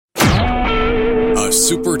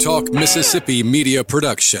SuperTalk Mississippi media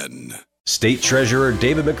production. State Treasurer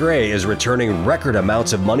David McRae is returning record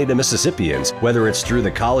amounts of money to Mississippians, whether it's through the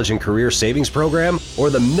College and Career Savings Program or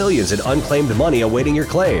the millions in unclaimed money awaiting your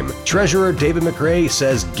claim. Treasurer David McRae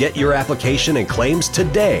says get your application and claims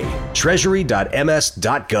today.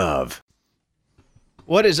 Treasury.ms.gov.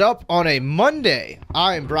 What is up on a Monday?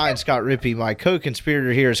 I'm Brian Scott Rippey. My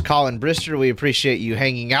co-conspirator here is Colin Brister. We appreciate you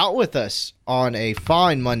hanging out with us on a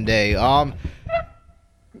fine Monday.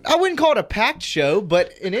 I wouldn't call it a packed show,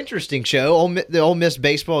 but an interesting show. The Ole Miss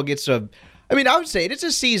baseball gets I would say it's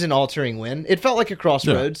a season-altering win. It felt like a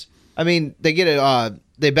crossroads. Yeah. I mean, they get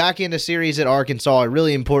they back into series at Arkansas, a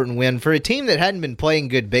really important win for a team that hadn't been playing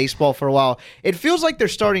good baseball for a while. It feels like they're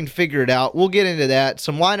starting to figure it out. We'll get into that.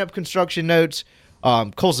 Some lineup construction notes.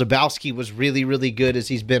 Cole Zabowski was really, really good as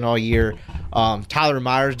he's been all year. Tyler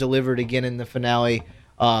Myers delivered again in the finale.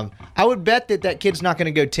 I would bet that kid's not going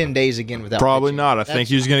to go 10 days again without Probably pitching. not. I think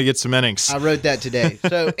he's going to get some innings. I wrote that today.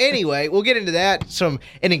 So anyway, we'll get into that. An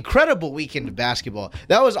incredible weekend of basketball.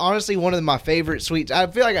 That was honestly one of my favorite sweets. I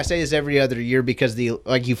feel like I say this every other year because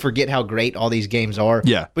you forget how great all these games are.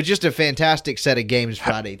 Yeah. But just a fantastic set of games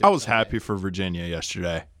Friday. I was happy for Virginia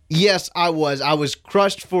yesterday. Yes, I was. I was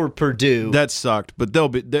crushed for Purdue. That sucked, but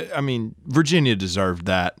Virginia deserved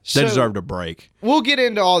that. They deserved a break. We'll get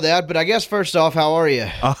into all that, but I guess first off, how are you?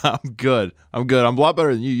 I'm good. I'm a lot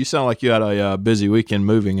better than you. You sound like you had a busy weekend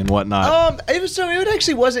moving and whatnot. It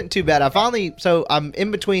actually wasn't too bad. I'm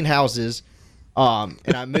in between houses, and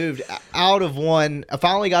I moved out of one. I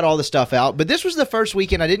finally got all the stuff out, but this was the first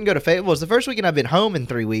weekend I didn't go to Fayetteville. It was the first weekend I've been home in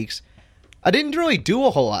 3 weeks. I didn't really do a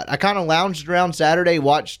whole lot. I kind of lounged around Saturday,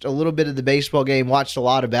 watched a little bit of the baseball game, watched a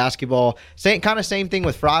lot of basketball. Same thing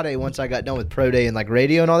with Friday once I got done with Pro Day and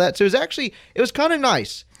radio and all that. So it was kind of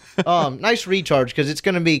nice. Nice recharge because it's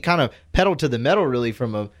going to be kind of pedal to the metal really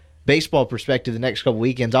from a baseball perspective the next couple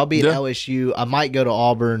weekends. I'll be at LSU. I might go to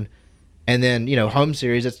Auburn. And then, home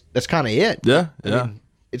series, that's kind of it. Yeah. I mean,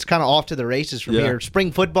 it's kind of off to the races from here.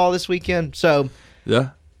 Spring football this weekend. So, yeah.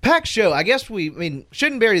 Packed show. I guess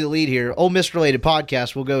shouldn't bury the lead here. Ole Miss related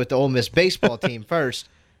podcast. We'll go with the Ole Miss baseball team first.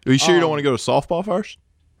 Are you sure you don't want to go to softball first?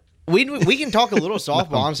 We can talk a little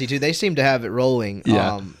softball, honestly, too. They seem to have it rolling.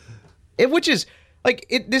 Yeah.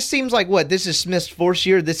 This seems like this is Smith's fourth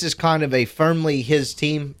year. This is kind of a firmly his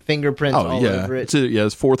team fingerprints all over it.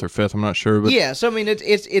 It's fourth or fifth. I'm not sure, but it's no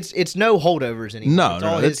holdovers anymore. No, it's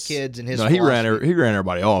all his kids and his. No, he ran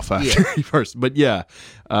everybody off after he first. But they had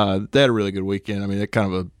a really good weekend. I mean, it's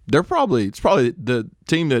probably the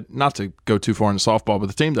team that, not to go too far into softball, but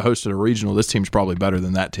the team that hosted a regional. This team's probably better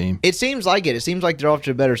than that team. It seems like it. It seems like they're off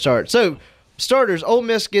to a better start. So starters, Ole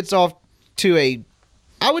Miss gets off to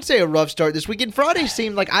I would say a rough start this weekend. Friday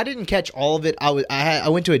seemed like I didn't catch all of it. I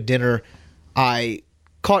went to a dinner. I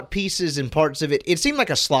caught pieces and parts of it. It seemed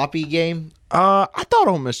like a sloppy game. I thought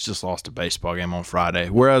Ole Miss just lost a baseball game on Friday,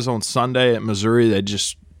 whereas on Sunday at Missouri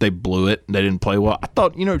they blew it. They didn't play well. I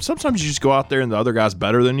thought, sometimes you just go out there and the other guy's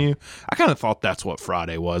better than you. I kind of thought that's what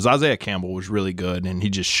Friday was. Isaiah Campbell was really good, and he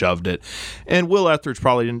just shoved it. And Will Etheridge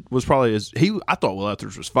I thought Will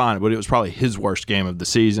Etheridge was fine, but it was probably his worst game of the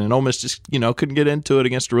season. And Ole Miss just, couldn't get into it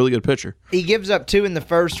against a really good pitcher. He gives up 2 in the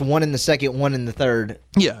first, 1 in the second, 1 in the third.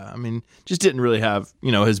 Yeah, just didn't really have,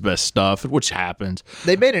 his best stuff, which happens.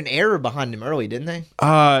 They made an error behind him early, didn't they?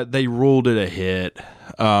 They ruled it a hit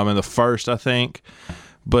in the first, I think.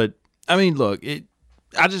 But look,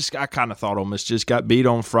 I kind of thought Ole Miss just got beat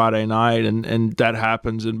on Friday night, and that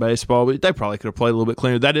happens in baseball. But they probably could have played a little bit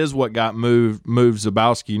cleaner. That is what got moved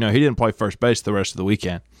Zabowski. He didn't play first base the rest of the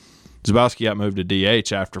weekend. Zabowski got moved to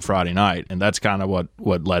DH after Friday night, and that's kind of what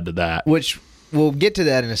led to that. Which we'll get to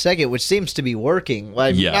that in a second. Which seems to be working.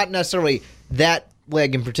 Not necessarily that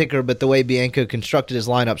leg in particular, but the way Bianco constructed his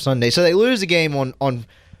lineup Sunday. So they lose the game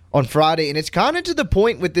on Friday, and it's kind of to the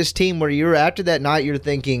point with this team where after that night you're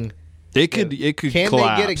thinking it could can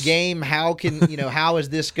collapse. They get a game? How can how is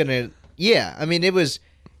this gonna? Yeah,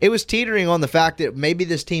 it was teetering on the fact that maybe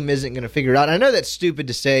this team isn't going to figure it out. I know that's stupid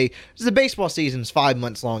to say. The baseball season's 5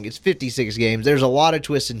 months long. It's 56 games. There's a lot of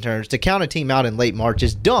twists and turns. To count a team out in late March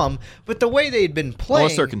is dumb. But the way they had been playing,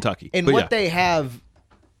 unless they're Kentucky, and what they have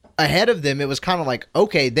ahead of them, it was kind of like,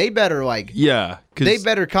 okay, they better they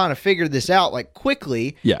better kind of figure this out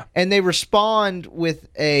quickly. Yeah, and they respond with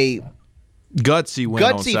a gutsy win,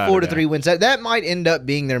 4-3 wins. That might end up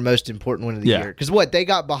being their most important win of the year because they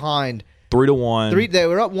got behind 3-1. They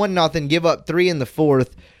were up 1-0, give up 3 in the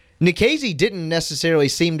fourth. Nikhazy didn't necessarily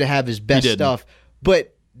seem to have his best stuff,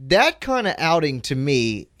 but that kind of outing to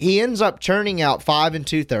me, he ends up churning out 5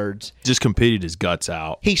 2/3. Just competed his guts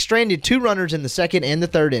out. He stranded 2 runners in the second and the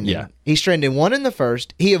third inning. Yeah. He stranded 1 in the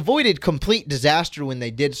first. He avoided complete disaster when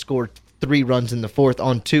they did score 3 runs in the fourth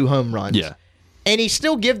on 2 home runs. Yeah. And he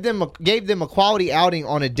still gave them a quality outing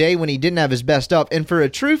on a day when he didn't have his best up. And for a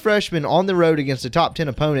true freshman on the road against a top 10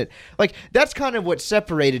 opponent, like that's kind of what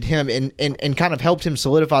separated him and kind of helped him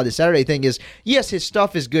solidify the Saturday thing is, yes, his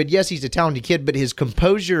stuff is good. Yes, he's a talented kid, but his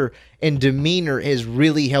composure and demeanor has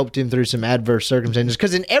really helped him through some adverse circumstances.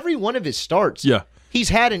 Because in every one of his starts, he's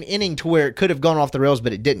had an inning to where it could have gone off the rails,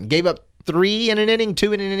 but it didn't. Gave up 3 in an inning,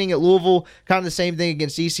 2 in an inning at Louisville, kind of the same thing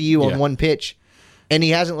against ECU on 1 pitch. And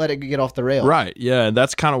he hasn't let it get off the rails. Right, yeah, and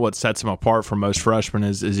that's kind of what sets him apart from most freshmen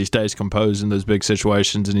is he stays composed in those big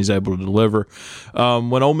situations and he's able to deliver.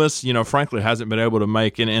 When Ole Miss, frankly, hasn't been able to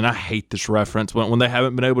make, and I hate this reference, when they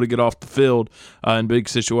haven't been able to get off the field in big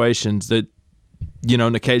situations, that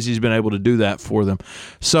Nikhazy's been able to do that for them.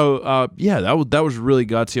 So, that was really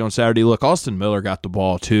gutsy on Saturday. Look, Austin Miller got the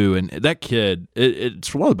ball too, and that kid,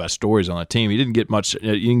 it's one of the best stories on the team. He didn't get much.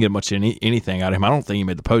 You didn't get much anything out of him. I don't think he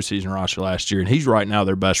made the postseason roster last year, and he's right now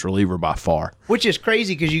their best reliever by far. Which is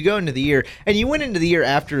crazy because you go into the year, and you went into the year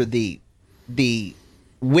after the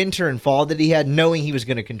winter and fall that he had, knowing he was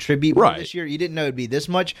going to contribute more this year. You didn't know it'd be this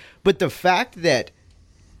much, but the fact that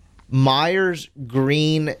Myers,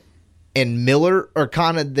 Green, and Miller are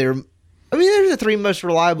kind of they're the 3 most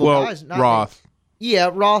reliable guys. Roth.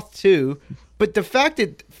 Roth too. But the fact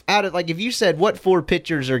that if you said what 4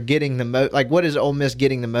 pitchers are getting the most, what is Ole Miss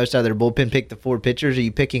getting the most out of their bullpen, pick the 4 pitchers, are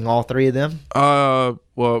you picking all 3 of them?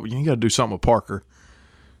 Well, you got to do something with Parker.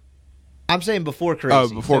 I'm saying before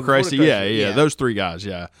Caracci. Oh, before Caracci, yeah. Those 3 guys,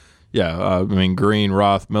 yeah. Yeah, Green,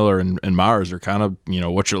 Roth, Miller, and Myers are kind of,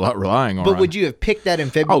 what you're relying on. But would you have picked that in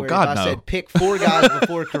February? Oh, God, if I said pick 4 guys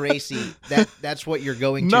before Caracci, that's what you're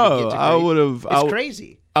going to No, get to I would have. It's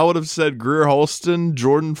crazy. I would have said Greer Holston,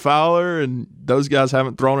 Jordan Fowler, and those guys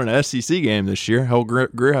haven't thrown an SEC game this year. Hell,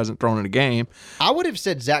 Greer hasn't thrown in a game. I would have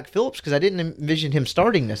said Zach Phillips because I didn't envision him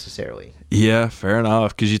starting necessarily. Yeah, fair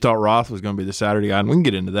enough, because you thought Roth was going to be the Saturday guy, and we can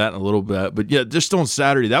get into that in a little bit. But, yeah, just on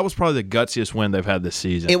Saturday, that was probably the gutsiest win they've had this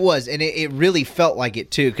season. It was, and it really felt like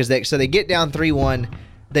it, too, because they get down 3-1.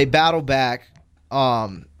 They battle back.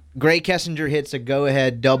 Gray Kessinger hits a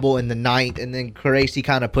go-ahead double in the 9th, and then Caracci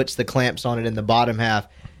kind of puts the clamps on it in the bottom half.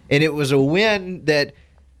 And it was a win that,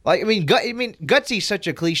 gutsy's such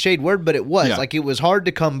a cliched word, but it was. Yeah. It was hard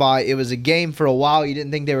to come by. It was a game for a while. You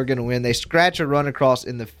didn't think they were going to win. They scratch a run across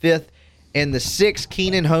in the 5th and the 6th.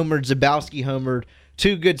 Keenan homered, Zabowski homered.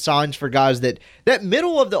 2 good signs for guys that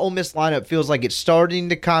middle of the Ole Miss lineup feels like it's starting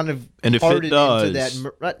to kind of harden into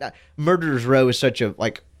that. Murderer's Row is such a,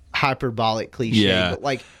 hyperbolic cliche.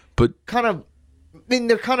 But kind of...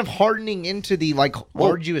 they're kind of hardening into the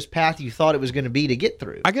arduous path you thought it was going to be to get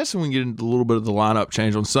through. I guess when we get into a little bit of the lineup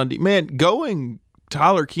change on Sunday, man, going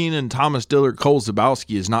Tyler Keenan, Thomas Dillard, Cole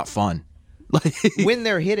Zabowski is not fun. When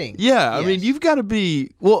they're hitting. Yeah, yes. You've got to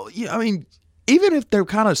be even if they're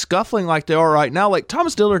kind of scuffling like they are right now,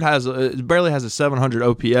 Thomas Dillard barely has a 700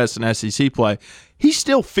 OPS in SEC play. He's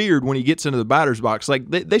still feared when he gets into the batter's box.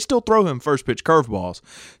 They still throw him first pitch curveballs.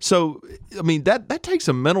 So, that takes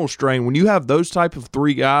a mental strain when you have those type of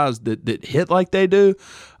 3 guys that hit like they do.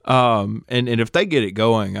 And if they get it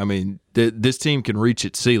going, this team can reach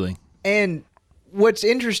its ceiling. And what's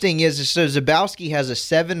interesting is Zabowski has a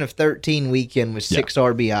 7 of 13 weekend with 6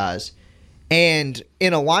 RBIs. And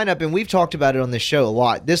in a lineup, and we've talked about it on this show a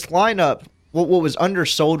lot, this lineup, what was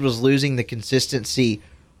undersold was losing the consistency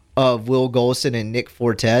of Will Golson and Nick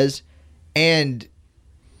Fortes. And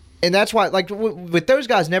that's why, with those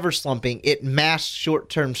guys never slumping, it masked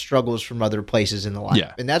short-term struggles from other places in the lineup.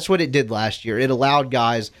 Yeah. And that's what it did last year. It allowed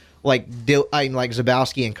guys like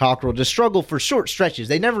Zabowski and Cockrell to struggle for short stretches.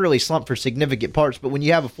 They never really slump for significant parts, but when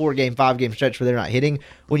you have a 4-game, 5-game stretch where they're not hitting,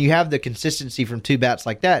 when you have the consistency from 2 bats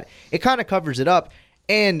like that, it kind of covers it up.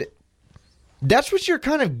 And that's what you're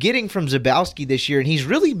kind of getting from Zabowski this year, and he's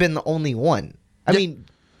really been the only one.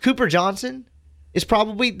 Cooper Johnson is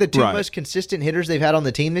probably the 2 most consistent hitters they've had on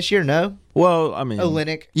the team this year, no? Well,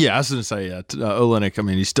 Olenek. Yeah, I was going to say, Olenek,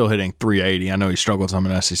 he's still hitting 380. I know he struggled some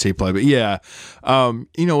in SEC play, but yeah.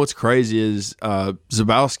 What's crazy is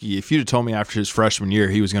Zabowski, if you'd have told me after his freshman year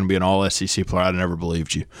he was going to be an all-SEC player, I'd never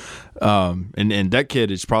believed you. And that kid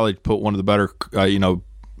has probably put one of the better,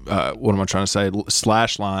 what am I trying to say,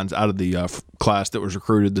 slash lines out of the class that was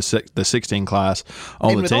recruited, the 16 class on the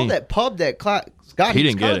team. And with all that pub that class got, he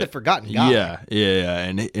didn't kind get of the it. forgotten guy. Yeah,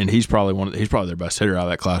 and he's probably their best hitter out of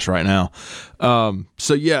that class right now.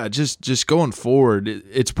 So yeah, just going forward,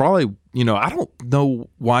 it's probably I don't know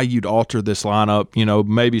why you'd alter this lineup.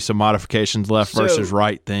 Maybe some modifications left versus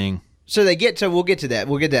right thing. So we'll get to that.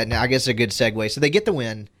 We'll get to that now. I guess a good segue. So they get the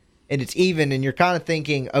win, and it's even, and you're kind of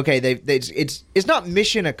thinking, okay, it's not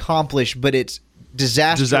mission accomplished, but it's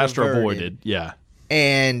disaster avoided. Yeah.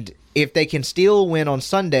 And if they can steal a win on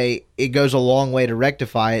Sunday, it goes a long way to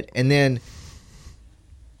rectify it. And then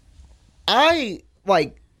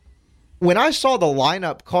when I saw the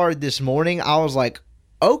lineup card this morning, I was like,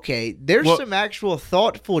 okay, there's some actual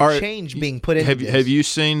thoughtful change being put into this. Have you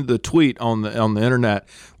seen the tweet on the internet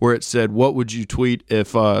where it said, "What would you tweet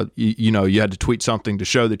if you had to tweet something to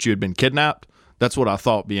show that you had been kidnapped?" That's what I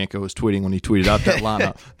thought Bianco was tweeting when he tweeted out that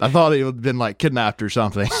lineup. I thought he would have been like kidnapped or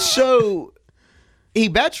something. So he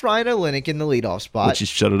bats Ryan Olenek in the leadoff spot, which he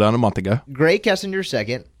shut it down a month ago. Gray Kessinger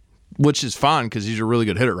second. Which is fine because he's a really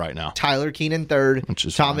good hitter right now. Tyler Keenan third. Which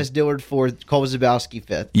is Thomas fine. Dillard fourth. Cole Zabowski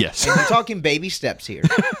fifth. Yes. And we're talking baby steps here.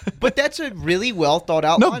 But that's a really well thought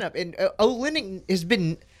out lineup. And Olenek has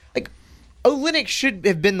been Olenek should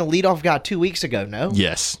have been the leadoff guy 2 weeks ago, no?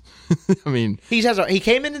 Yes. I mean, he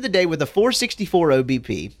came into the day with a 464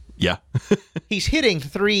 OBP. Yeah. He's hitting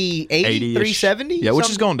 380, 370. Yeah, which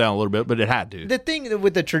is going down a little bit, but it had to. The thing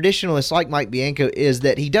with the traditionalists like Mike Bianco is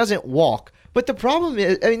that he doesn't walk. But the problem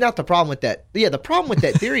is, not the problem with that. Yeah, the problem with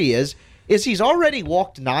that theory is he's already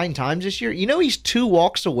walked 9 times this year. He's 2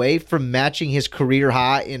 walks away from matching his career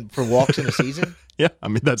high for walks in a season. Yeah,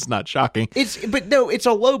 that's not shocking. It's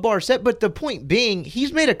a low bar set. But the point being,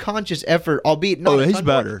 he's made a conscious effort, albeit not. He's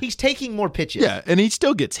better. He's taking more pitches. Yeah, and he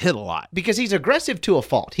still gets hit a lot because he's aggressive to a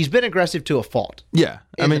fault. He's been aggressive to a fault. Yeah,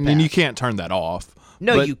 and you can't turn that off.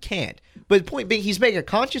 No, you can't. But the point being, he's making a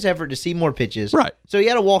conscious effort to see more pitches. Right. So he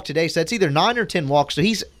had a walk today. So that's either 9 or 10 walks. So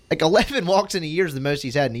he's like 11 walks in a year is the most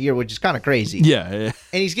he's had in a year, which is kind of crazy. Yeah. And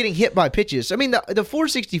he's getting hit by pitches. The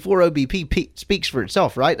 464 OBP speaks for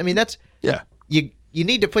itself, right? That's you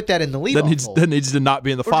need to put that in the leadoff hole. That needs to not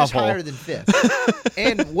be in the 5 hole. Higher than 5th.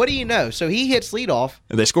 And what do you know? So he hits leadoff.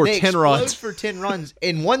 And they score 10 runs. For 10 runs.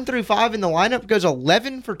 And 1 through 5 in the lineup goes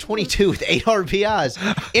 11 for 22 with 8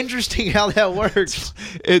 RBIs. Interesting how that works.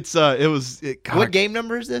 What game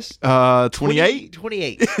number is this? 28?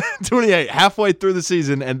 28. 28. Halfway through the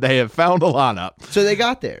season, and they have found a lineup. So they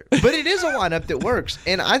got there. But it is a lineup that works.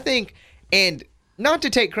 And I think, not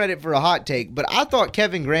to take credit for a hot take, but I thought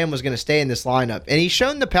Kevin Graham was going to stay in this lineup, and he's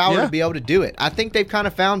shown the power to be able to do it. I think they've kind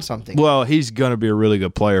of found something. Well, he's going to be a really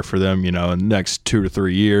good player for them, in the next 2 to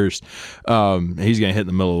 3 years. He's going to hit in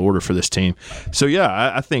the middle of the order for this team. So,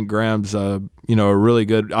 yeah, I think Graham's, a really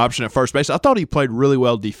good option at first base. I thought he played really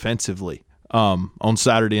well defensively on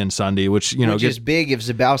Saturday and Sunday, which is big if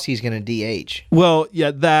Zabowski's going to DH. Well,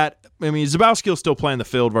 yeah, Zabowski will still play in the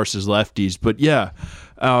field versus lefties, but yeah.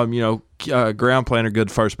 Graham playing a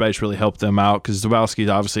good first base really helped them out because Zabowski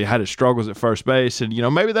obviously had his struggles at first base, and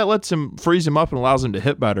maybe that lets him freeze him up and allows him to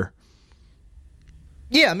hit better.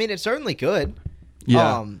 Yeah, it certainly could.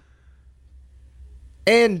 Yeah.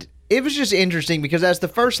 And it was just interesting because that's the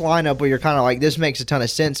first lineup where you're kind of like, this makes a ton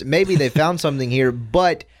of sense. Maybe they found something here,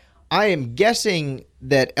 but I am guessing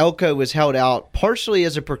that Elko was held out partially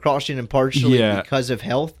as a precaution and partially because of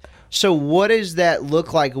health. So what does that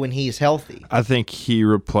look like when he's healthy? I think he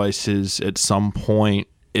replaces at some point.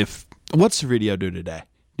 What's the video do today?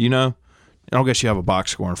 Do you know? I don't guess you have a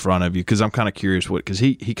box score in front of you because I'm kind of curious because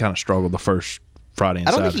he kind of struggled the first Friday and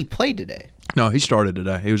Saturday. I don't think he played today. No, he started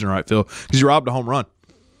today. He was in right field because he robbed a home run.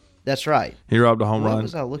 That's right. He robbed a home run. What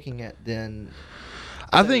was I looking at then?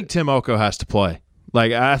 I think Tim Elko has to play.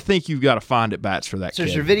 I think you've got to find at bats for that kid.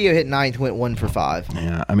 So Servideo hit 9th, went 1 for 5.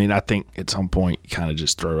 Yeah, I think at some point you kind of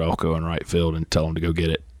just throw Elko in right field and tell him to go get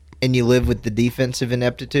it. And you live with the defensive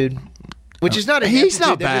ineptitude, which is not he's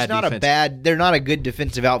not bad. They're not a good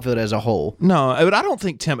defensive outfield as a whole. No, but I don't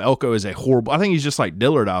think Tim Elko is a horrible. I think he's just like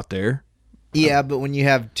Dillard out there. Yeah, but when you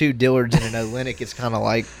have 2 Dillards and an Olenek, it's kind of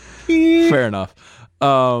like fair enough.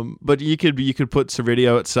 But you could put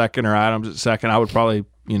Servideo at second or Adams at second. I would probably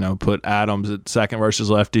put Adams at second versus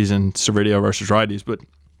lefties and Servideo versus righties. But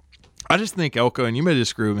I just think Elko, and you may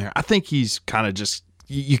disagree with me here, I think he's kind of just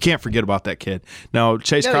you can't forget about that kid. Now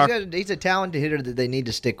Chase Cockrell, he's a talented hitter that they need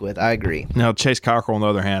to stick with. I agree. Now Chase Cockrell, on the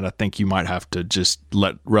other hand, I think you might have to just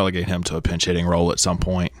relegate him to a pinch hitting role at some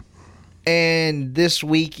point. And this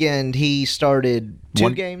weekend he started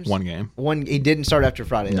 2 games. 1 game. He didn't start after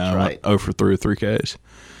Friday. That's right. 0 for 3 with 3 Ks.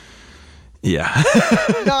 Yeah.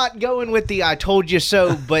 Not going with the I told you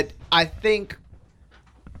so, but I think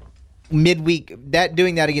midweek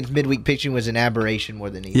doing that against midweek pitching was an aberration more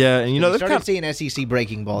than anything. Yeah, and they've started seeing SEC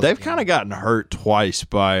breaking balls. They've kind of gotten hurt twice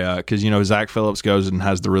by because Zach Phillips goes and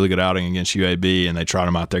has the really good outing against UAB, and they trot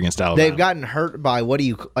him out there against Alabama. They've gotten hurt by what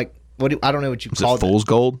I don't know what you Is call it fool's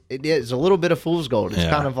gold? It is a little bit of fool's gold. It's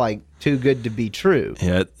kind of like too good to be true.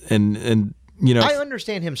 Yeah, and you know, I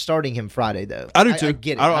understand him starting him Friday though. I do too. I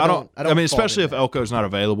get it. I don't. I mean, fault especially him if Elko's not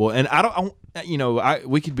available, and I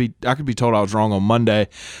could be told I was wrong on Monday.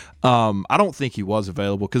 I don't think he was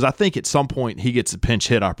available because I think at some point he gets a pinch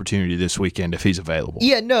hit opportunity this weekend if he's available.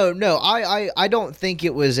 Yeah, no. I don't think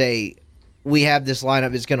it was we have this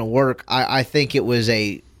lineup, it's going to work. I think it was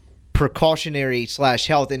a precautionary /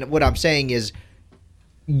 health, and what I'm saying is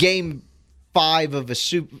game 5 of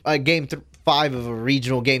a game 5 of a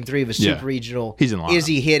regional, game 3 of a super regional. He's in line. Is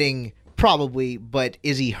he hitting? Probably, but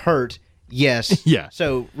is he hurt? Yes. Yeah.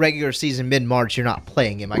 So regular season mid-March, you're not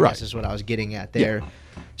playing him. I Right. guess is what I was getting at there.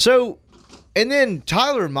 Yeah. So, and then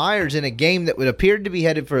Tyler Myers in a game that would appear to be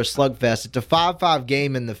headed for a slugfest. It's a 5-5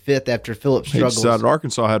 game in the 5th after Phillips He struggles. decided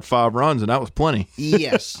Arkansas had 5 runs, and that was plenty.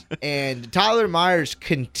 Yes. And Tyler Myers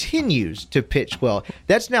continues to pitch well.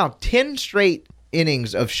 That's now 10 straight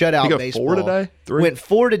innings of shutout He go baseball. 4 today? 3? Went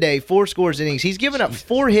 4 today, 4 scores innings. He's given up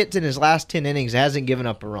 4 hits in his last 10 innings, hasn't given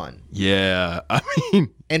up a run. Yeah, I mean,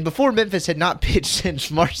 And before Memphis had not pitched since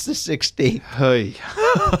March the 16th. hey,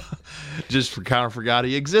 just kind of forgot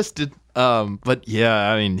he existed. But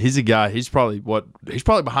yeah, I mean, he's a guy. He's probably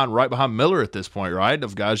right behind Miller at this point, right?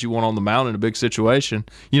 Of guys you want on the mound in a big situation.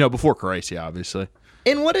 Before Caracci, obviously.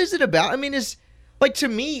 And what is it about? I mean, to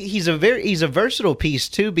me, he's a versatile piece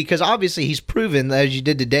too, because obviously he's proven, as you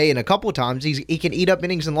did today and a couple of times, he can eat up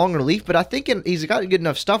innings in long relief. But I think he's got good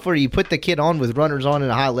enough stuff where you put the kid on with runners on in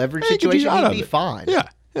a high leverage situation, he'd be fine. Yeah.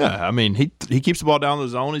 Yeah, I mean, he keeps the ball down the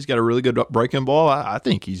zone. He's got a really good breaking ball. I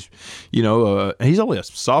think he's he's only a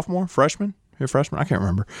sophomore, freshman. I can't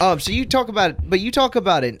remember. So you talk about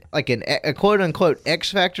a quote unquote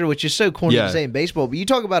X factor, which is so corny to say in baseball. But you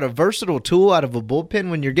talk about a versatile tool out of a bullpen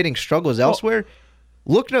when you're getting struggles elsewhere.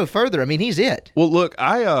 Look no further. I mean, he's it. Well, look,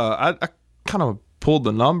 I kind of pulled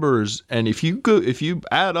the numbers, and if you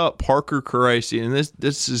add up Parker, Caracci, and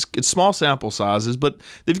it's small sample sizes, but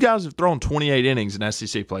these guys have thrown 28 innings in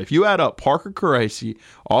SEC play. If you add up Parker, Caracci,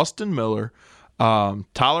 Austin Miller,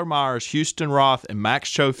 Tyler Myers, Houston Roth, and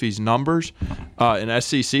Max Chofie's numbers in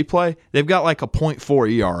SEC play, they've got like a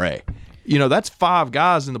 .4 ERA. That's 5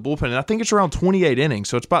 guys in the bullpen, and I think it's around 28 innings,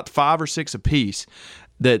 so it's about 5 or 6 apiece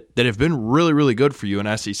that have been really, really good for you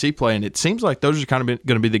in SEC play, and it seems like those are kind of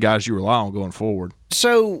going to be the guys you rely on going forward.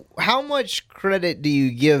 So how much credit do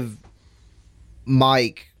you give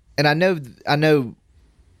Mike? And I know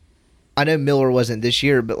Miller wasn't this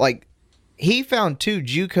year, but like he found 2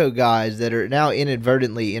 JUCO guys that are now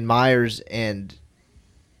inadvertently in Myers and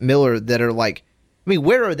Miller that are like, I mean,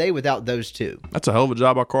 where are they without those 2? That's a hell of a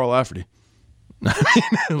job by Carl Lafferty.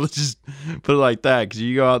 Let's just put it like that, because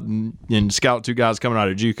you go out and scout 2 guys coming out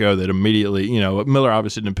of JUCO that immediately, Miller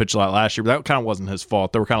obviously didn't pitch a lot last year, but that kind of wasn't his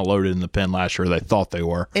fault. They were kind of loaded in the pen last year. They thought they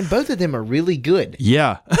were. And both of them are really good.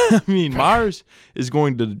 Yeah. I mean, Myers is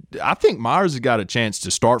I think Myers has got a chance to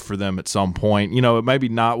start for them at some point. Maybe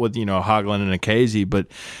not with, Hoglund and Akazi, but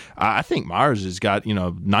I think Myers has got,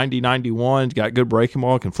 90-91, he's got good breaking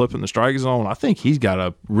ball, can flip in the strike zone. I think he's got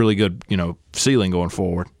a really good, ceiling going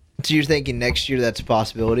forward. So you're thinking next year that's a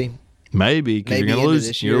possibility? Maybe, because you're going to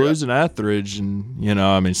lose. You're losing Etheridge,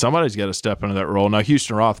 and somebody's got to step into that role. Now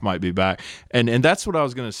Houston Roth might be back, and that's what I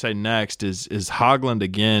was going to say next. Is Hoglund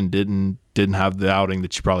again didn't have the outing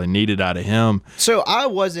that you probably needed out of him. So I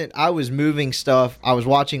was moving stuff. I was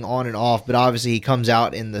watching on and off, but obviously he comes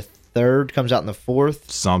out in the 3rd, comes out in the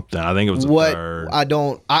 4th. Something. I think it was the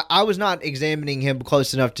 3rd. I was not examining him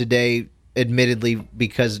close enough today, admittedly,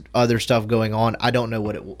 because other stuff going on. I don't know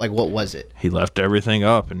what was it? He left everything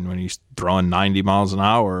up, and when he's throwing 90 miles an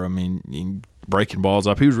hour, I mean, breaking balls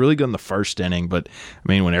up. He was really good in the 1st inning, but I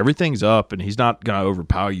mean, when everything's up and he's not going to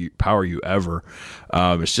overpower you ever,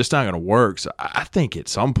 it's just not going to work. So I think at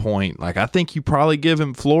some point, I think you probably give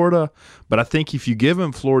him Florida, but I think if you give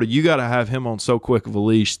him Florida, you got to have him on so quick of a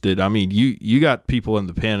leash that, I mean, you got people in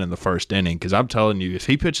the pen in the 1st inning, because I'm telling you, if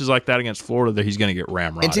he pitches like that against Florida, that he's going to get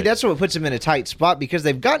ramrodded. And see, that's what puts him in a tight spot, because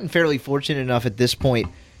they've gotten fairly fortunate enough at this point,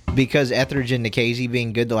 because Etheridge and Nikhazy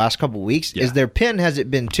being good the last couple of weeks, is their pen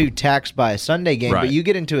hasn't been too taxed by a Sunday game, right. But you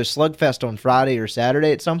get into a slugfest on Friday or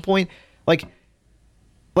Saturday at some point, like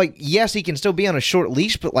yes, he can still be on a short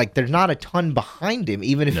leash, but there's not a ton behind him,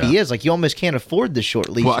 even if he is. You almost can't afford the short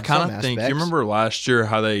leash. Well, I kind of think, you remember last year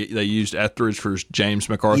how they used Etheridge for James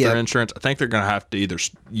MacArthur insurance? I think they're going to have to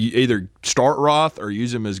either start Roth or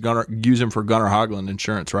use him for Gunnar Hoglund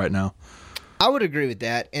insurance right now. I would agree with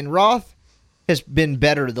that. And Roth has been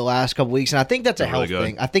better the last couple weeks, and I think that's a health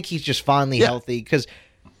thing. I think he's just finally healthy, because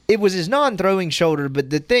it was his non-throwing shoulder, but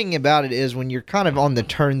the thing about it is when you're kind of on the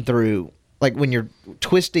turn through, like when you're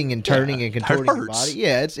twisting and turning and contorting your hurts. body.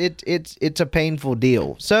 Yeah, it's a painful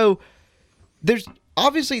deal. So there's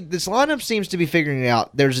obviously this lineup seems to be figuring it out.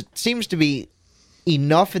 There's seems to be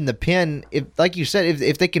enough in the pen. If, like you said,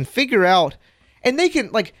 if they can figure out, and they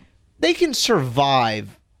can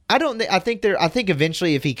survive. I think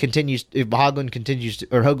eventually if Hoagland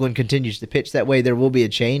continues to pitch that way, there will be a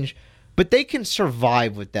change. But they can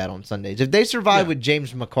survive with that on Sundays. If they survive with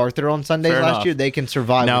James MacArthur on Sundays last year, they can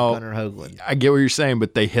survive with Gunnar Hoagland. I get what you're saying,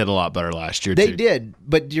 but they hit a lot better last year, They too. did,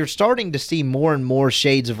 but you're starting to see more and more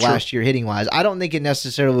shades of last year hitting-wise. I don't think it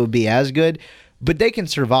necessarily will be as good, but they can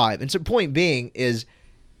survive. And so point being is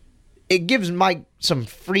it gives Mike some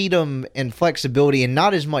freedom and flexibility and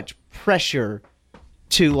not as much pressure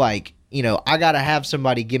to, like, you know, I got to have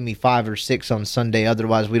somebody give me 5 or 6 on Sunday,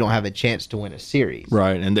 otherwise we don't have a chance to win a series.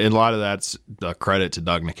 Right, and a lot of that's a credit to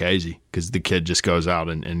Doug Nikhazy because the kid just goes out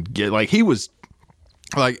and get like he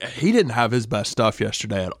didn't have his best stuff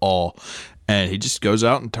yesterday at all, and he just goes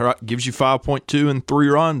out and gives you 5.2 and 3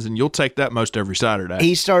 runs, and you'll take that most every Saturday.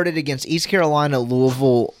 He started against East Carolina,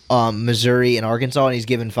 Louisville, Missouri, and Arkansas, and he's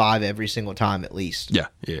given 5 every single time at least. Yeah.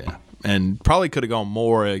 And probably could have gone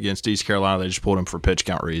more against East Carolina. They just pulled him for pitch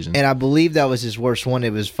count reasons. And I believe that was his worst one. It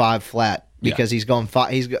was 5 flat because he's gone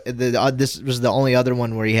 5. This was the only other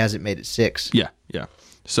one where he hasn't made it 6. Yeah.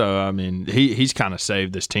 So I mean, he's kind of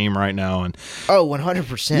saved this team right now, and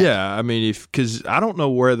 100%. Yeah, I mean, because I don't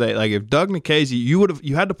know where they if Doug Nikhazy,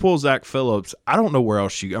 you had to pull Zach Phillips. I don't know where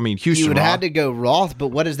else Houston. You would have had to go Roth, but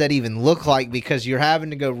what does that even look like? Because you're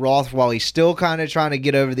having to go Roth while he's still kind of trying to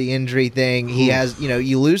get over the injury thing. He has,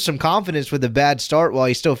 you lose some confidence with a bad start while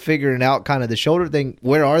he's still figuring out kind of the shoulder thing.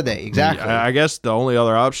 Where are they exactly? I guess the only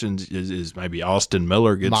other option is maybe Austin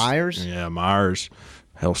Miller gets Myers. Yeah, Myers.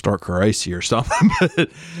 Hell, start Caracci or something. But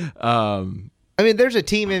I mean, there's a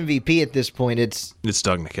team MVP at this point. It's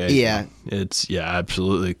Doug Nikhazy. Yeah.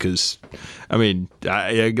 Absolutely. Because I mean,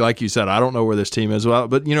 like you said, I don't know where this team is. Well,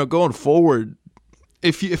 but going forward,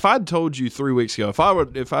 if I'd told you 3 weeks ago,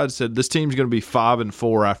 if I'd said this team's going to be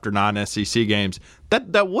 5-4 after 9 SEC games,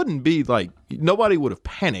 that wouldn't be like nobody would have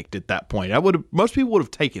panicked at that point. Most people would have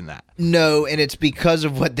taken that. No, and it's because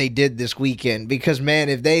of what they did this weekend. Because man,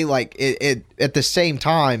 if they at the same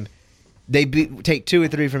time. They take 2 or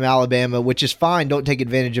 3 from Alabama, which is fine. Don't take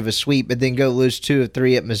advantage of a sweep, but then go lose 2 or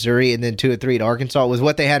 3 at Missouri and then 2 or 3 at Arkansas with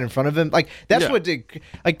what they had in front of them. Like that's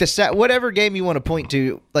whatever game you want to point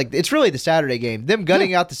to. Like it's really the Saturday game. Them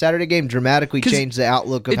gutting out the Saturday game dramatically changed the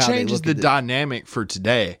outlook of how they look. It changes the dynamic for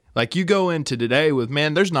today. Like you go into today with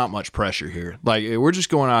there's not much pressure here. Like we're just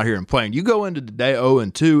going out here and playing. You go into today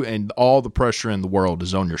 0-2, and all the pressure in the world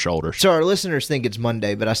is on your shoulders. So our listeners think it's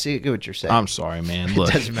Monday, but I see what you're saying. I'm sorry, man. Look,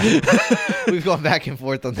 it doesn't matter. We've gone back and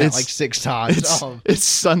forth on that 6 times. It's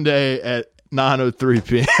Sunday at 9:03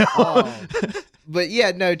 p.m. But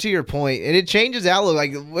yeah, no, to your point, and it changes outlook.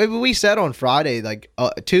 Like we said on Friday, like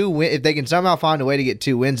 2 wins, if they can somehow find a way to get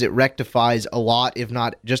 2 wins, it rectifies a lot, if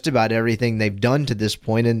not just about everything they've done to this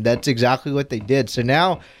point, and that's exactly what they did. So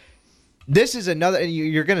now, this is another. And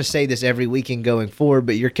you're going to say this every weekend going forward,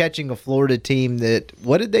 but you're catching a Florida team that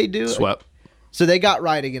what did they do? Swept. So they got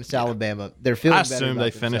right against Alabama. They're feeling I better. assume about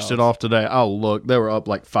they finished themselves. it off today. Oh, look, they were up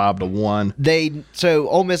like 5-1. So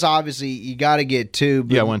Ole Miss obviously you got to get 2.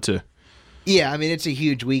 But yeah, 1-2. Yeah, I mean, it's a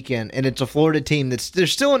huge there's and it's a Florida team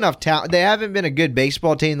there's still enough talent. They haven't been a good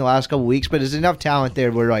baseball team the last couple weeks, but there's enough talent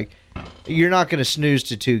there where, like, you're not going to snooze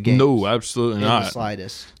to 2 games. No, absolutely not. In the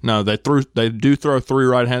slightest. No, they do throw 3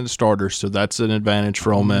 right-handed starters, so that's an advantage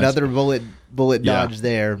for Ole Miss. Another bullet dodge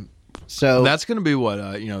there. So that's going to be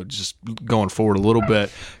what just going forward a little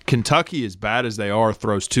bit. Kentucky, as bad as they are,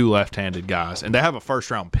 throws 2 left-handed guys, and they have a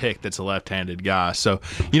first-round pick that's a left-handed guy. So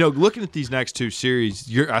looking at these next 2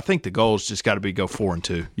 series, I think the goal's just got to be go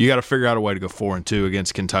 4-2. You got to figure out a way to go 4-2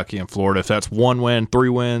 against Kentucky and Florida. If that's 1 win, 3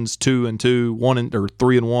 wins, 2-2,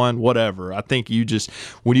 3-1, whatever. I think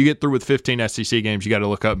when you get through with 15 SEC games, you got to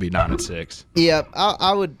look up and be 9-6. Yeah,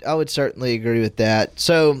 I would certainly agree with that.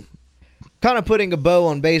 So, kind of putting a bow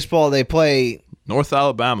on baseball, they play North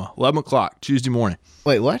Alabama, 11 o'clock, Tuesday morning.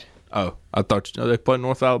 Wait, what? Oh, I thought they play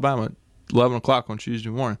North Alabama at 11 o'clock on Tuesday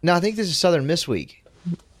morning. No, I think this is Southern Miss week.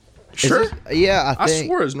 Sure? Yeah, I think. I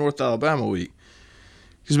swore it's North Alabama week.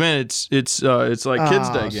 Because, man, it's like Kids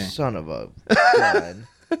Day game. Son of a God.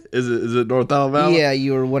 Is it North Alabama? Yeah,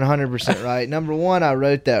 you were 100% right. Number 1, I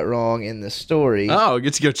wrote that wrong in the story. Oh,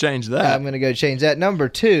 get to go change that. I'm going to go change that. Number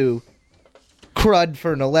 2, crud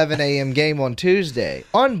for an 11 a.m. game on Tuesday.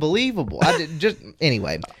 Unbelievable.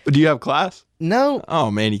 Anyway. Do you have class? No. Oh,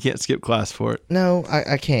 man, you can't skip class for it. No,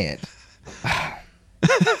 I can't.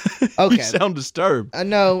 Okay. You sound disturbed.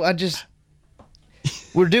 No,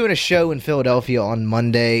 we're doing a show in Philadelphia on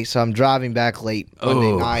Monday, so I'm driving back late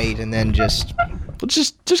Monday night, and then just Well,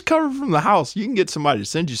 just cover from the house. You can get somebody to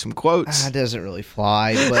send you some quotes. it doesn't really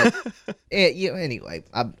fly. But anyway,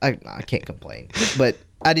 I can't complain. But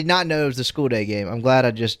I did not know it was the school day game. I'm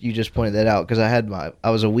glad you just pointed that out because I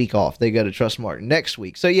was a week off. They go to Trust Martin next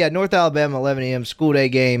week. So yeah, North Alabama, 11 a.m. school day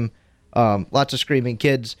game. Lots of screaming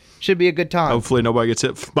kids. Should be a good time. Hopefully nobody gets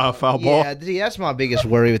hit by a foul ball. Yeah, that's my biggest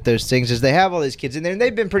worry with those things is they have all these kids in there, and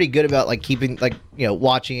they've been pretty good about like keeping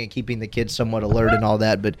watching and keeping the kids somewhat alert and all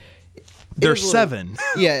that. But they're 7.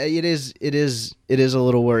 Yeah, it is a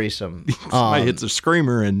little worrisome. Somebody hits a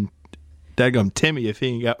screamer and daggum Timmy if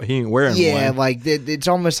he ain't wearing one. Yeah, like it's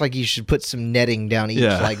almost like you should put some netting down each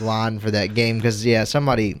line for that game because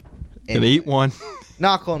somebody can eat one.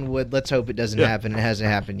 Knock on wood. Let's hope it doesn't happen. It hasn't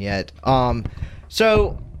happened yet.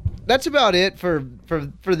 So that's about it for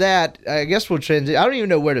that. I guess we'll transition. I don't even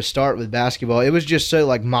know where to start with basketball. It was just so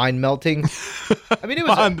like mind melting. I mean, it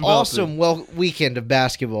was an awesome weekend of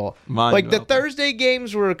basketball. The Thursday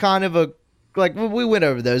games were kind of we went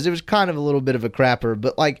over those. It was kind of a little bit of a crapper,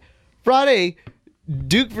 but like Friday,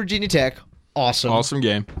 Duke Virginia Tech, awesome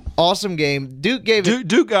game. Duke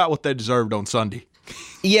got what they deserved on Sunday.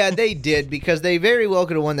 Yeah, they did because they very well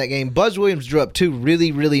could have won that game. Buzz Williams drew up 2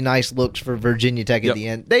 really, really nice looks for Virginia Tech at the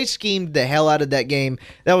end. They schemed the hell out of that game.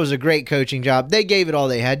 That was a great coaching job. They gave it all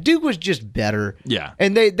they had. Duke was just better. Yeah.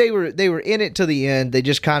 And they were in it to the end. They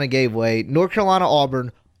just kind of gave way. North Carolina,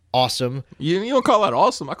 Auburn, awesome. You don't call that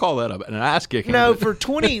awesome? I call that an ass kicking. No, for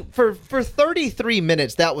 33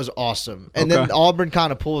 minutes that was awesome. And then Auburn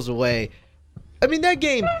kind of pulls away. I mean, that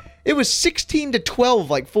game, it was 16-12,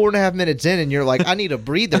 like 4.5 minutes in, and you're like, I need a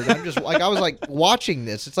breather. And I'm just like, I was like watching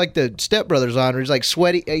this. It's like the Step Brothers on. He's like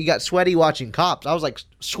sweaty. You got sweaty watching Cops. I was like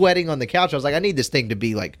sweating on the couch. I was like, I need this thing to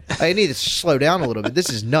be like, I need to slow down a little bit. This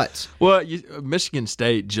is nuts. Well, Michigan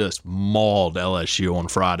State just mauled LSU on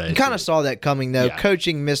Friday. You kind of saw that coming though. Yeah.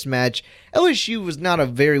 Coaching mismatch. LSU was not a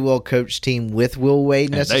very well coached team with Will Wade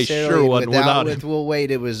necessarily. They sure wasn't without him. With Will Wade,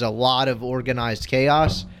 it was a lot of organized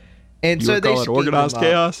chaos. And you so would they call it organized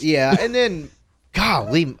chaos? Yeah, and then,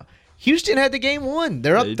 golly, Houston had the game won.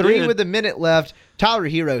 They're up 3 did. with a minute left. Tyler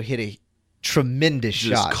Hero hit a tremendous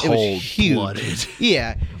shot. It was huge. Cold-blooded.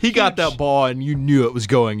 Yeah. He got that ball, and you knew it was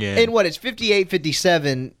going in. And it's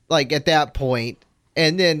 58-57, like, at that point.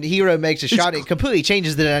 And then Hero makes a shot. It completely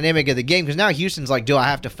changes the dynamic of the game because now Houston's like, do I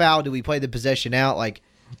have to foul? Do we play the possession out? Like,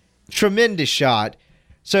 tremendous shot.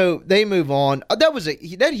 So they move on.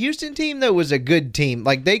 That Houston team though was a good team.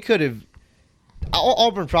 Like they could have,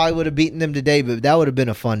 Auburn probably would have beaten them today, but that would have been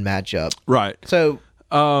a fun matchup. Right. So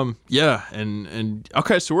yeah, and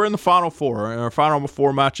okay, so we're in the Final Four. Our Final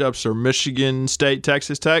Four matchups are Michigan State,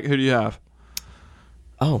 Texas Tech. Who do you have?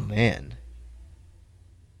 Oh man,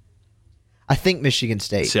 I think Michigan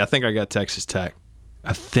State. See, I think I got Texas Tech.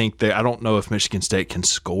 I don't know if Michigan State can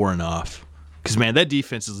score enough. Because, man, that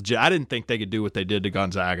defense is legit. I didn't think they could do what they did to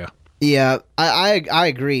Gonzaga. Yeah, I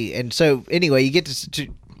agree. And so, anyway, you get to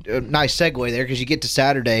a nice segue there because you get to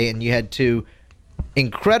Saturday and you had 2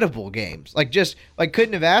 incredible games.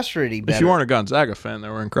 Couldn't have asked for any better. If you weren't a Gonzaga fan, they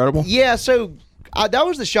were incredible. Yeah, so that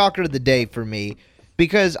was the shocker of the day for me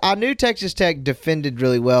because I knew Texas Tech defended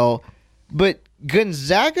really well, but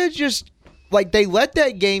Gonzaga just, they let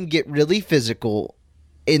that game get really physical.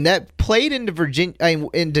 And that played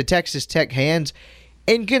into Texas Tech hands.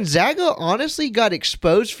 And Gonzaga honestly got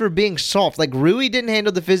exposed for being soft. Like, Rui didn't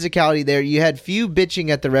handle the physicality there. You had few bitching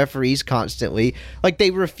at the referees constantly. Like,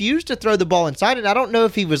 they refused to throw the ball inside. And I don't know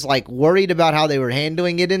if he was, worried about how they were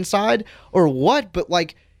handling it inside or what. But,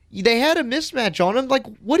 they had a mismatch on him. Like,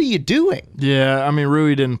 what are you doing? Yeah, I mean,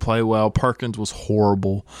 Rui didn't play well. Perkins was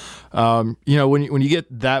horrible. When you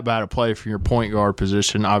get that bad a play from your point guard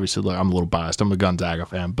position, obviously, look, I'm a little biased. I'm a Gonzaga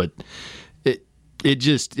fan, but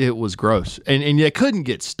it was gross. And they couldn't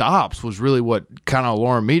get stops was really what kind of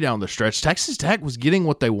alarmed me down the stretch. Texas Tech was getting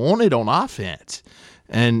what they wanted on offense.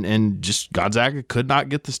 And just Gonzaga could not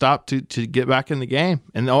get the stop to get back in the game.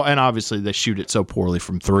 And obviously, they shoot it so poorly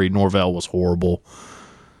from 3. Norvell was horrible.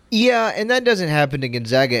 Yeah, and that doesn't happen to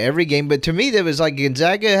Gonzaga every game. But to me, that was like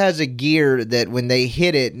Gonzaga has a gear that when they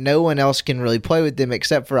hit it, no one else can really play with them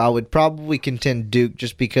except for I would probably contend Duke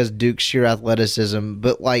just because Duke's sheer athleticism.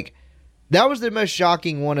 But That was the most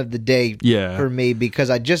shocking one of the day for me because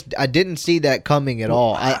I didn't see that coming at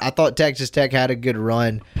all. I thought Texas Tech had a good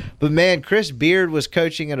run. But, man, Chris Beard was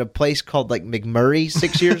coaching at a place called, like, McMurray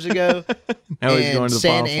 6 years ago. Now he's going to the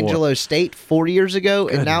San Final Four. Angelo State 4 years ago.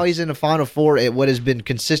 Goodness. And now he's in the Final Four at what has been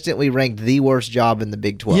consistently ranked the worst job in the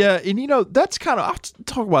Big 12. Yeah, and, that's kind of – I'll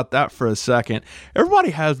talk about that for a second.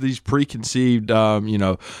 Everybody has these preconceived,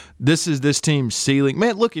 this is this team's ceiling.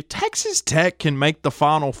 Man, look, if Texas Tech can make the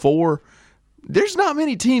Final Four – there's not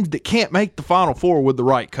many teams that can't make the Final Four with the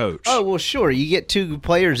right coach. Oh, well, sure. You get two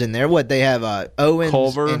players in there. They have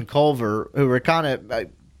Owens and Culver, who are kind of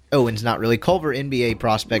Owens, not really. Culver, NBA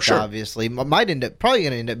prospect, obviously. Probably going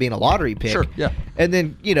to end up being a lottery pick. Sure, yeah. And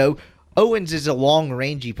then, Owens is a long,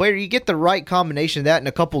 rangy player. You get the right combination of that and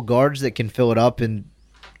a couple guards that can fill it up, and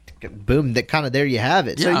boom, that kind of there you have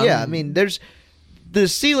it. Yeah, so, yeah, I mean, there's the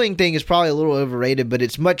ceiling thing is probably a little overrated, but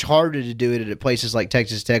it's much harder to do it at places like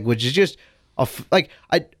Texas Tech, which is just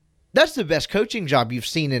that's the best coaching job you've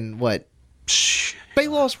seen in what? They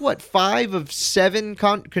lost 5 of 7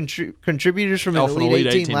 contributors from an Elite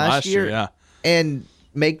 18 last year, yeah, and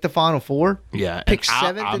make the Final Four. Yeah, pick 7th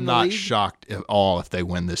in the league. I'm not shocked at all if they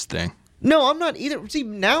win this thing. No, I'm not either. See,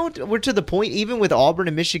 now we're to the point, even with Auburn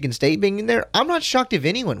and Michigan State being in there, I'm not shocked if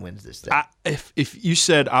anyone wins this thing. If you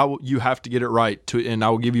said you have to get it right, and I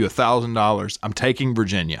will give you $1,000, I'm taking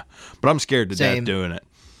Virginia, but I'm scared to death doing it.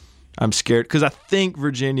 I'm scared because I think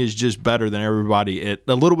Virginia is just better than everybody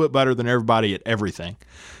a little bit better than everybody at everything.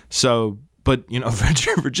 So, but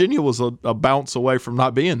Virginia was a bounce away from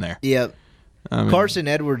not being there. Yep. Carson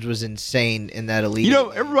Edwards was insane in that Elite.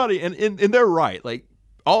 Everybody, and they're right. Like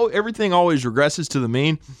everything always regresses to the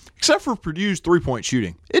mean, except for Purdue's 3-point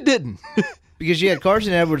shooting. It didn't. Because you had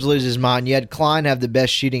Carson Edwards lose his mind. You had Klein have the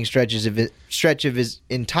best shooting stretch of his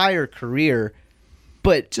entire career.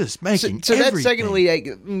 But just making so that's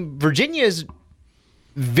secondly, Virginia is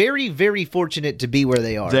very, very fortunate to be where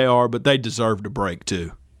they are. They are, but they deserve to break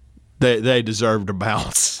too. They deserve to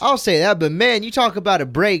bounce. I'll say that, but man, you talk about a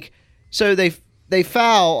break. So they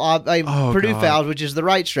foul. Purdue fouls, which is the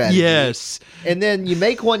right strategy. Yes, and then you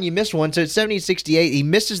make one, you miss one. So it's 70-68. He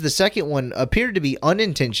misses the second one, appeared to be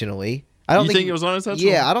unintentionally. I don't think it was unintentional?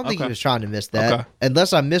 Yeah, I don't think he was trying to miss that.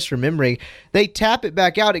 Unless I'm misremembering. They tap it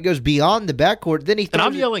back out. It goes beyond the backcourt. Then and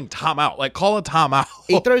I'm yelling timeout. Like, call a timeout.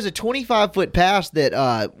 He throws a 25-foot pass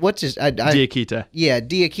that, what's his? Diakite. Yeah,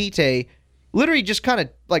 Diakite literally just kind of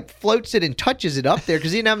like floats it and touches it up there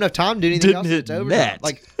because he didn't have enough time to do anything else. It's over.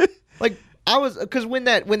 Like I was, because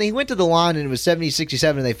when he went to the line and it was 70-67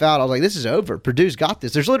 and they fouled, I was like, this is over. Purdue's got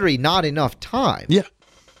this. There's literally not enough time. Yeah.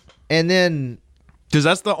 And then, because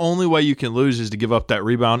that's the only way you can lose is to give up that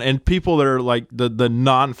rebound. And people that are like the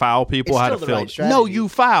non-foul people had to fill. No, you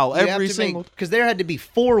foul every single. Because there had to be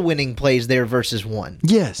 4 winning plays there versus 1.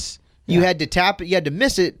 Yes. You had to tap it. You had to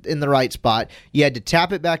miss it in the right spot. You had to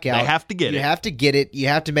tap it back out. They have to get it. You have to get it. You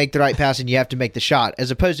have to make the right pass, and you have to make the shot.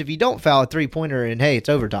 As opposed to if you don't foul a 3-pointer and, hey, it's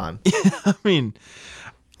overtime. I mean,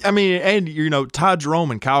 and, Todd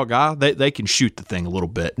Jerome and Kyle Guy, they can shoot the thing a little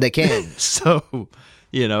bit. They can. So,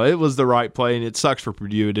 it was the right play, and it sucks for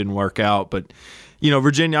Purdue. It didn't work out. But,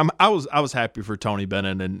 Virginia, I was happy for Tony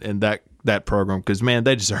Bennett and that program because, man,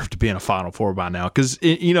 they deserve to be in a Final Four by now. Because,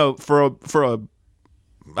 for a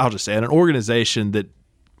I'll just say it, an organization that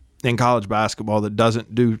in college basketball that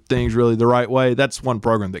doesn't do things really the right way, that's one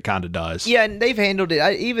program that kind of does. Yeah, and they've handled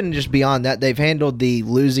it. Even just beyond that, they've handled the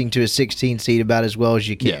losing to a 16 seed about as well as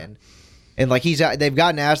you can. Yeah. And like they've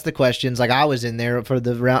gotten asked the questions. Like I was in there for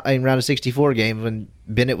the round of 64 game when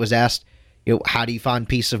Bennett was asked, how do you find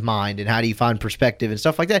peace of mind and how do you find perspective and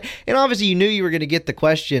stuff like that. And obviously you knew you were going to get the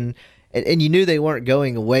question, and you knew they weren't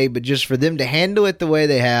going away. But just for them to handle it the way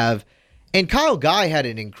they have. And Kyle Guy had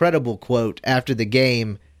an incredible quote after the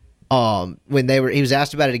game when he was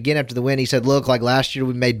asked about it again after the win. He said, look, like last year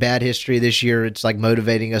we made bad history. This year it's like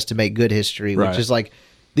motivating us to make good history, which is like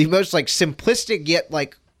the most like simplistic yet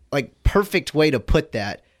like perfect way to put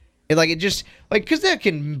that. And like it just like because that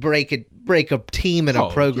can break a team and a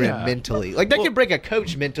program mentally. Like that can break a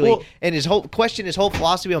coach mentally and his whole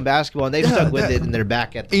philosophy on basketball, and they've stuck with it and they're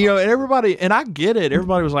back at the and everybody, and I get it.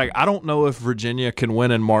 Everybody was like, I don't know if Virginia can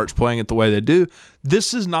win in March playing it the way they do.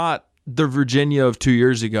 This is not the Virginia of 2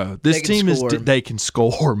 years ago. This team they can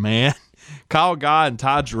score, man. Kyle Guy and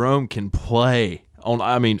Todd Jerome can play.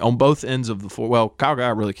 On both ends of the floor. Well, Kyle Guy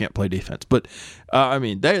really can't play defense, but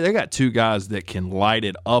they got 2 guys that can light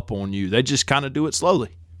it up on you. They just kind of do it slowly.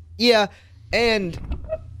 Yeah, and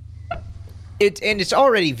it's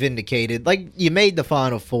already vindicated. Like you made the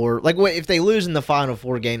Final Four. Like if they lose in the Final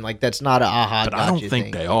Four game, like that's not a aha. But I don't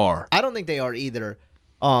think they are. I don't think they are either.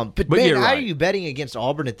 But But man, you're how right. are you betting against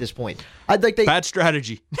Auburn at this point? Bad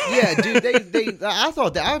strategy. Yeah, dude. I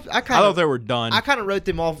thought that I I kind thought of they were done. I kind of wrote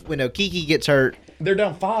them off when Okiki gets hurt. They're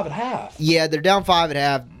down 5.5. Yeah, they're down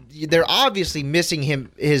 5.5. They're obviously missing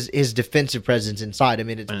his defensive presence inside. I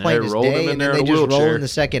mean, it's And plain they as rolled him day, in and there then in they a just roll wheelchair. in the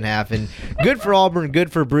second half. And good for Auburn,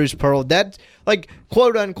 good for Bruce Pearl. That's like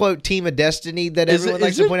quote unquote team of destiny that Is everyone it-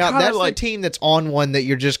 likes is to it point out. kinda That's like- the team that's on one that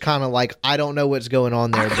you're just kind of like, I don't know what's going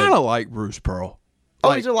on there. I but- kind of like Bruce Pearl.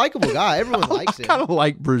 oh, he's a likable guy. Everyone likes I him. kind of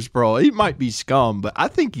like Bruce Pearl. He might be scum, but I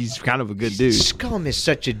think he's kind of a good dude. Scum is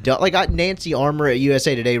such a dumb. Like Nancy Armour at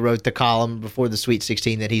USA Today wrote the column before the Sweet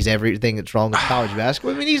 16 that he's everything that's wrong with college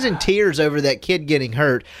basketball. I mean, he's in tears over that kid getting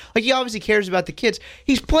hurt. Like he obviously cares about the kids.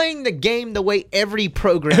 He's playing the game the way every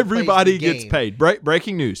program. Everybody plays the gets game. paid.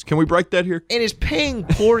 Breaking news. Can we break that here? and is paying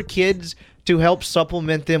poor kids to help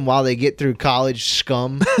supplement them while they get through college.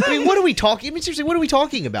 Scum. I mean, what are we talking? I mean, seriously, what are we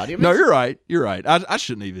talking about? I mean, No, you're right. You're right. I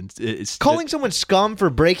shouldn't even. It's calling someone scum for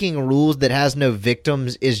breaking rules that has no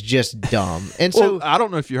victims is just dumb. And so Well, I don't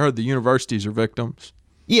know if you heard the universities are victims.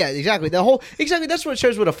 yeah, exactly. That's what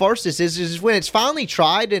shows what a farce this is when it's finally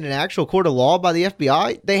tried in an actual court of law by the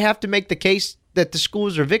FBI, they have to make the case that the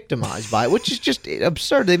schools are victimized by it, which is just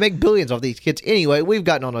absurd. They make billions off these kids. Anyway, we've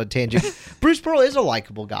gotten on a tangent. Bruce Pearl is a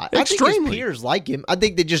likable guy. I think Extremely. his peers like him. I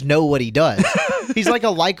think they just know what he does. He's like a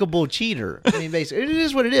likable cheater. I mean, basically, it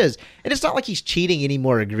is what it is. And it's not like he's cheating any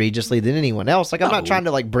more egregiously than anyone else. Like, I'm not trying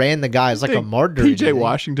to like brand the guy as like a martyr. or PJ anything.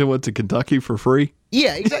 Washington went to Kentucky for free.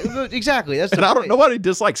 Yeah, exactly. That's the And I don't point. nobody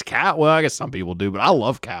dislikes Cal. Well, I guess some people do, but I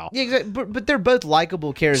love Cal. Yeah, exactly. But they're both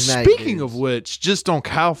likable, charismatic. Speaking dudes. of which, just on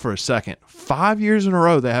Cal for a second, 5 years in a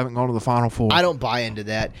row they haven't gone to the Final Four. I don't buy into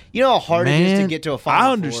that. You know how hard it is to get to a Final I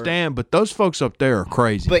Four? understand, but those folks up there are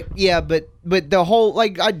crazy. But yeah, but the whole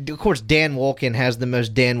of course Dan Wolken has the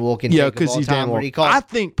most Dan Wolken. yeah, because because he's Dan where he Wolf. calls, I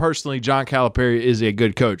think personally, John Calipari is a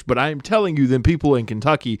good coach, but I am telling you, then people in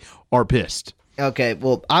Kentucky are pissed. okay,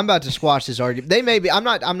 well, I'm about to squash this argument. They may be. I'm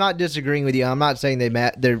not disagreeing with you. I'm not saying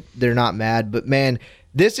they're not mad, but man,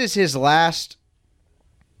 this is his last.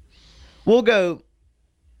 We'll go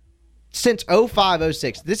since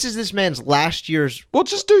 05-06. This is this man's last year's. Well,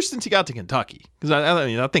 just do since he got to Kentucky, because I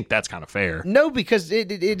mean I think that's kind of fair. No, because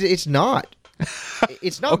it's not.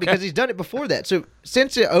 It's not Okay. because he's done it before that. So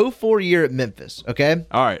since the 04 year at Memphis, okay,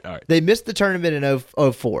 All right. they missed the tournament in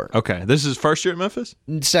 04. Okay, this is his first year at Memphis.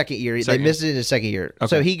 Second year. They Second. missed it in his second year. Okay.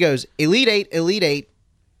 So he goes Elite Eight,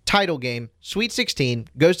 title game, Sweet 16,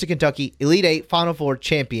 goes to Kentucky, Elite Eight, Final Four,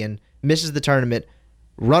 champion, misses the tournament,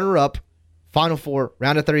 runner up, Final Four,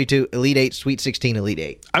 round of 32, Elite Eight, Sweet 16, Elite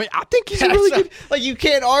Eight. I mean, I think he's a really good. Like, you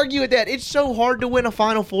can't argue with that. It's so hard to win a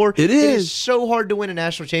Final Four. It It is is. so hard to win a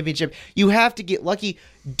national championship. You have to get lucky.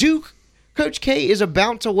 Duke. Coach K is a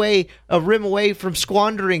rim away from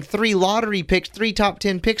squandering 3 lottery picks, 3 top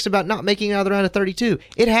 10 picks about not making it out of the round of 32.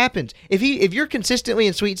 It happens. If you're consistently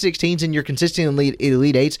in Sweet 16s and you're consistently in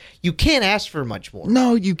Elite 8s, you can't ask for much more.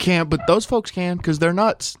 No, you can't, but those folks can because they're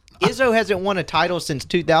nuts. Izzo hasn't won a title since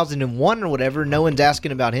 2001 or whatever. No one's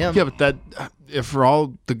asking about him. Yeah, but that if for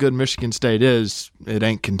all the good Michigan State is, it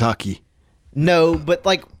ain't Kentucky. No, but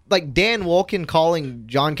like Dan Wolken calling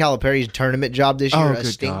John Calipari's tournament job this year Oh, a good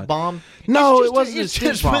stink God. bomb. No, It's it wasn't a It's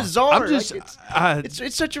stink just bomb. bizarre. I'm just, Like,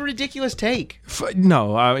 it's such a ridiculous take.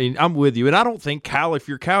 no. I mean, I'm with you, and I don't think Cal. If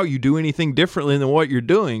you're Cal, you do anything differently than what you're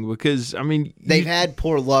doing because I mean, They've had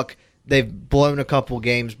poor luck. They've blown a couple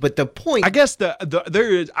games, but the point. I guess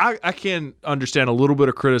there is. I can understand a little bit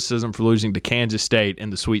of criticism for losing to Kansas State in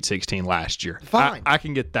the Sweet 16 last year. Fine. I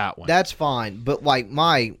can get that one. That's fine, but like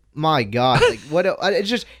my God, like what?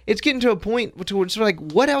 It's getting to a point to where it's like,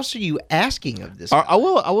 what else are you asking of this? I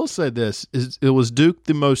will say this: was Duke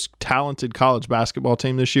the most talented college basketball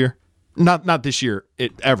team this year? Not this year.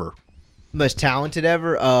 Ever. Most talented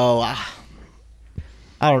ever? Oh,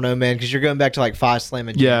 I don't know, man, because you're going back to like 5 slam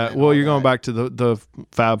and Yeah. jam and Well, all you're going that. back to the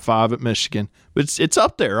Fab Five at Michigan, but it's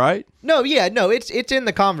up there, right? No, it's in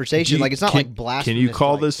the conversation. Like it's not like blasphemous. Can you to,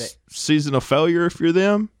 call like, this say- season a failure if you're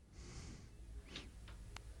them?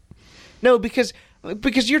 No, because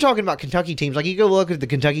you're talking about Kentucky teams. Like you go look at the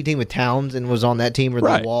Kentucky team with Towns and was on that team or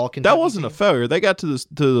Right. the Wall. Kentucky That wasn't a team. failure. They got they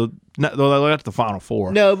got to the Final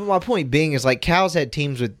Four. No, but my point being is like Cal's had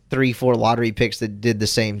teams with 3-4 lottery picks that did the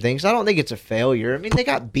same things. I don't think it's a failure. I mean, they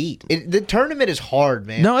got beat. The tournament is hard,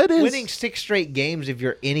 man. No, it is. Winning 6 straight games if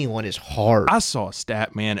you're anyone is hard. I saw a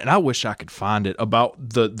stat, man, and I wish I could find it about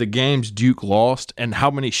the games Duke lost and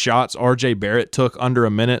how many shots R.J. Barrett took under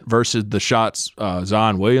a minute versus the shots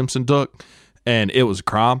Zion Williamson took, and it was a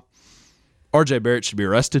crime. R.J. Barrett should be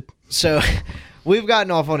arrested. So we've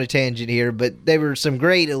gotten off on a tangent here, but they were some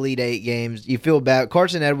great Elite Eight games. You feel bad.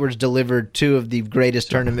 Carson Edwards delivered two of the greatest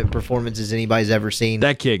tournament performances anybody's ever seen.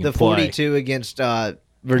 That kid can the play. 42 against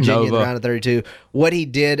Virginia in the round of 32. What he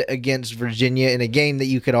did against Virginia in a game that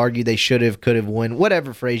you could argue they could have won,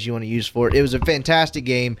 whatever phrase you want to use for it. It was a fantastic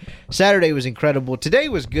game. Saturday was incredible. Today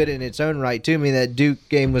was good in its own right, too. I mean, that Duke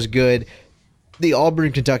game was good. The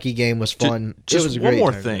Auburn-Kentucky game was fun. Just it was a one great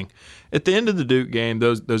more tournament. thing. At the end of the Duke game,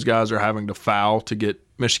 those guys are having to foul to get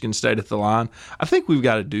Michigan State at the line. I think we've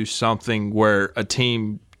got to do something where a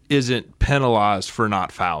team isn't penalized for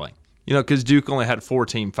not fouling. You know, because Duke only had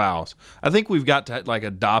 14 fouls. I think we've got to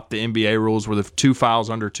adopt the NBA rules where the 2 fouls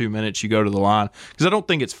under 2 minutes you go to the line. Because I don't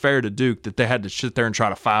think it's fair to Duke that they had to sit there and try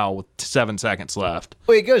to foul with 7 seconds left.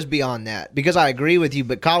 Well, it goes beyond that because I agree with you,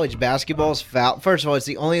 but college basketball's foul. First of all, it's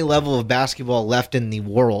the only level of basketball left in the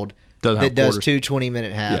world that does quarters. 2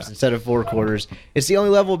 20-minute halves instead of 4 quarters. It's the only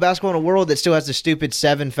level of basketball in the world that still has the stupid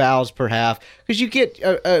 7 fouls per half because you get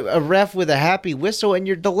a ref with a happy whistle and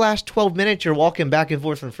the last 12 minutes you're walking back and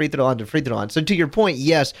forth from free throw line to free throw line. So to your point,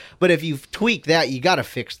 yes, but if you tweak that, you got to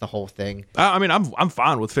fix the whole thing. I mean, I'm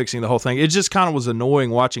fine with fixing the whole thing. It just kind of was annoying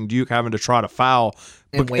watching Duke having to try to foul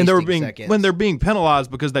And they were wasting seconds. when they're being penalized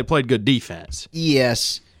because they played good defense.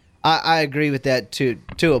 Yes. I agree with that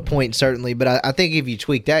to a point, certainly, but I think if you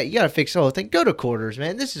tweak that, you got to fix the whole thing. Go to quarters,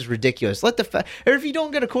 man. This is ridiculous. Or if you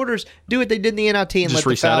don't go to quarters, do what they did in the NIT and Just let the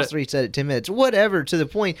reset fouls it. reset at 10 minutes. Whatever, to the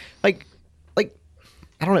point. Like, I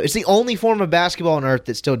don't know. It's the only form of basketball on earth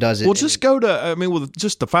that still does it. Well, just go to, I mean, with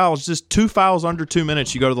just the fouls, just 2 fouls under 2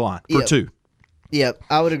 minutes, you go to the line for Yep. 2. Yep,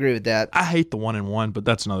 I would agree with that. I hate the 1-and-1, but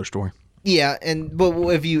that's another story. Yeah, but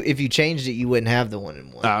if you changed it, you wouldn't have the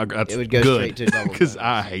 1-and-1. That's It would go good, straight to double. because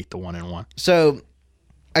I hate the 1-and-1. So,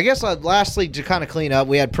 I guess lastly, to kind of clean up,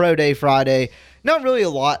 we had Pro Day Friday. Not really a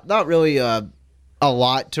lot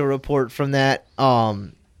to report from that.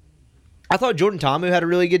 I thought Jordan Ta'amu had a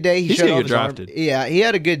really good day. He's showed gonna off get his arm. drafted. Yeah, he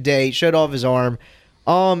had a good day. Showed off his arm.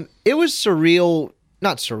 It was surreal.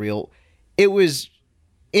 Not surreal. It was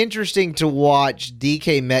interesting to watch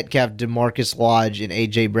DK Metcalf, DeMarcus Lodge, and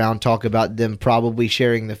A.J. Brown talk about them probably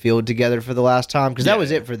sharing the field together for the last time because that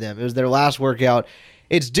was it for them. It was their last workout.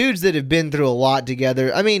 It's dudes that have been through a lot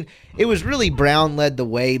together. I mean, it was really Brown led the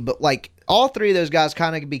way, but like all three of those guys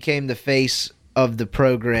kind of became the face of the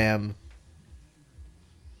program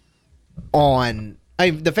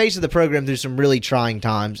the face of the program through some really trying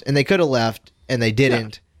times, and they could have left, and they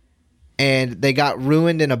didn't. And they got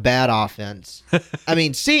ruined in a bad offense. I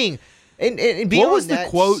mean, seeing and beyond What was the that,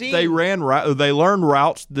 quote? seeing They learned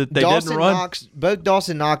routes that they Dawson didn't run. Knox, both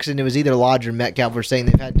Dawson Knox and it was either Lodge or Metcalf were saying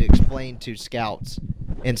they've had to explain to scouts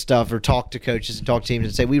and stuff, or talk to coaches and talk to teams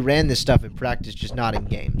and say we ran this stuff in practice, just not in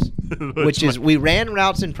games. We ran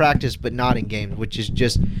routes in practice, but not in games, which is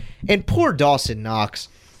just. And poor Dawson Knox.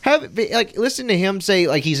 Listen to him say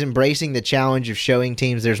like he's embracing the challenge of showing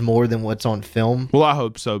teams there's more than what's on film. Well, I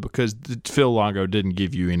hope so, because Phil Longo didn't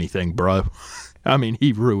give you anything, bro. I mean,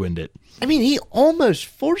 he ruined it. I mean, he almost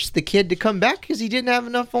forced the kid to come back because he didn't have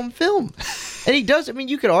enough on film. And he does. I mean,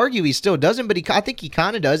 you could argue he still doesn't, but I think he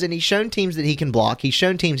kind of does. And he's shown teams that he can block. He's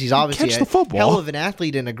shown teams he's obviously catch the a football. hell of an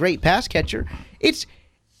athlete and a great pass catcher. It's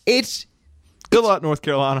Good luck, North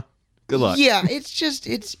Carolina. Good luck. Yeah, it's just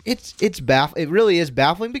it's baffling. It really is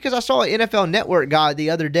baffling because I saw an NFL Network guy the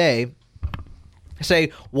other day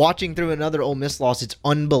say, watching through another Ole Miss loss, it's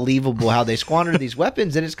unbelievable how they squandered these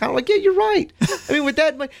weapons, and it's kind of like, yeah, you're right. I mean, with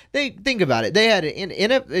that, they think about it. They had in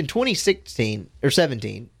 2016 or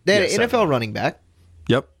 17, they had an NFL running back,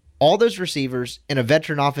 Yep. all those receivers, and a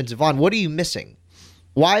veteran offensive line. What are you missing?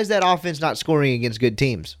 Why is that offense not scoring against good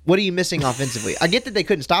teams? What are you missing offensively? I get that they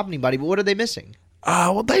couldn't stop anybody, but what are they missing?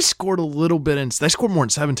 Well, they scored a little bit, they scored more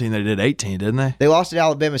in 17 than they did 18, didn't they? They lost at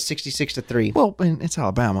Alabama 66-3. Well, and it's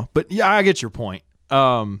Alabama, but yeah, I get your point.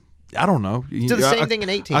 I don't know. So the same thing in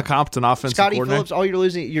 18. A competent offensive Scotty coordinator.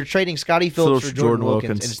 Phillips, you're trading Scotty Phillips for Jordan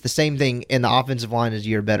Wilkins, and it's the same thing in the offensive line as a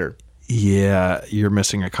year better. Yeah, you're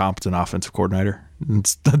missing a competent offensive coordinator.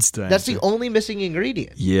 That's the only missing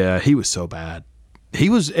ingredient. Yeah, he was so bad. He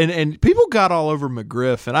was, and people got all over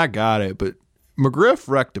McGriff, and I got it, but McGriff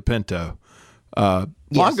wrecked a Pinto.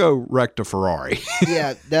 Longo wrecked a Ferrari.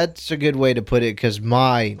 Yeah, that's a good way to put it, because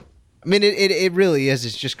it really is.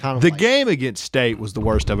 It's just kind of The game against State was the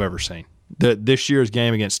worst I've ever seen. This year's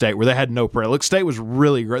game against State, where they had no prayer. Look, State was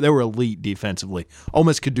really great. They were elite defensively. Ole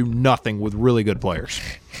Miss could do nothing with really good players.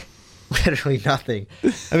 literally nothing.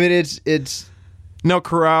 I mean, it's No,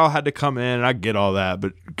 Corral had to come in, and I get all that,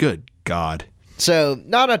 but good God. so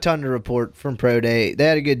not a ton to report from Pro Day. They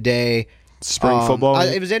had a good day. Spring football.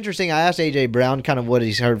 It was interesting. I asked AJ Brown kind of what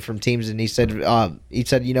he's heard from teams, and he said,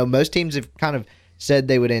 most teams have kind of said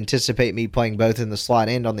they would anticipate me playing both in the slot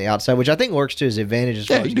and on the outside, which I think works to his advantage as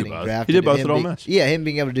far as getting drafted. He did both at Ole Miss. Yeah, him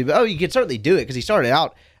being able to do. Oh, you could certainly do it because he started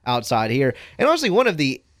out outside here, and honestly, one of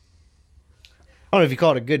the. I don't know if you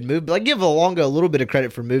call it a good move, but I give Alongo a little bit of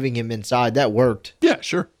credit for moving him inside. That worked. Yeah,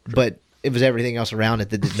 sure. But it was everything else around it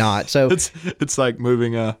that did not. So it's like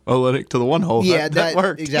moving Olynyk to the one hole. Yeah, that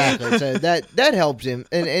worked exactly. So that helps him,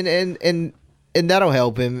 and that'll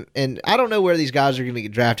help him. And I don't know where these guys are going to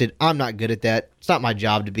get drafted. I'm not good at that. It's not my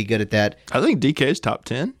job to be good at that. I think DK is top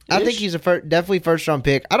 10. I think he's definitely first round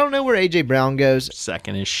pick. I don't know where AJ Brown goes.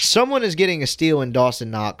 Second-ish. Someone is getting a steal in Dawson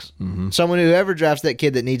Knox. Mm-hmm. Someone whoever drafts that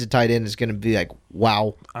kid that needs a tight end is going to be like,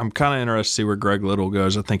 wow. I'm kind of interested to see where Greg Little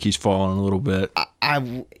goes. I think he's fallen a little bit.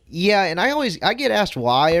 Yeah, and I get asked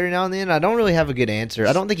why every now and then. I don't really have a good answer.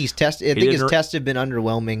 I don't think he's tested. I think his tests have been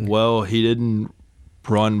underwhelming. Well, he didn't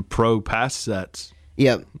run pro pass sets.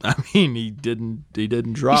 Yep. I mean, he didn't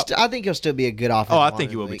drop. I think he'll still be a good offensive. Oh, I think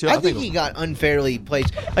he will be too. I think he got unfairly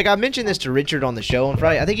placed. Like I mentioned this to Richard on the show on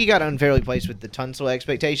Friday. I think he got unfairly placed with the Tunsil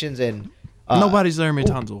expectations, and nobody's Laremy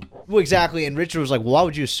Tunsil. Well, exactly. And Richard was like, "Well, why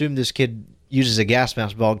would you assume this kid uses a gas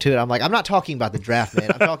mask ball to it?" I'm like, "I'm not talking about the draft, man.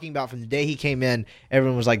 I'm talking about from the day he came in.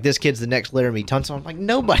 Everyone was like, this kid's the next Laremy Tunsil." I'm like,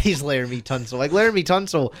 nobody's Laremy Tunsil. Like Laremy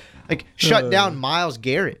Tunsil, shut down Myles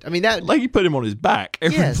Garrett. I mean that he put him on his back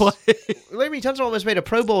every play. Laremy Tunsil almost made a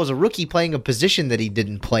Pro Bowl as a rookie playing a position that he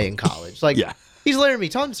didn't play in college. He's Laremy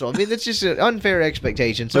Tunsil. I mean, that's just an unfair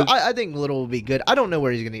expectation. So I think Little will be good. I don't know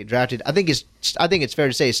where he's going to get drafted. I think it's fair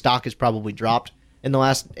to say his stock has probably dropped in the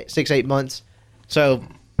last 6-8 months. So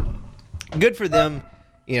good for them.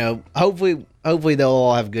 Hopefully they'll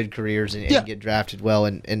all have good careers and get drafted well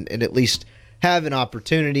and at least have an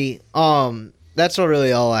opportunity. That's not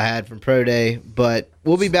really all I had from Pro Day, but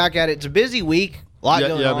we'll be back at it. It's a busy week. A lot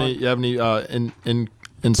going on. You have any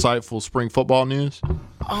insightful spring football news?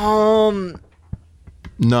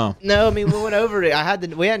 No. I mean, we went over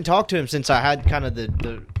it. We hadn't talked to him since I had kind of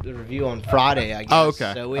the review on Friday, I guess. Oh,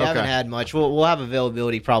 okay. So we haven't had much. We'll have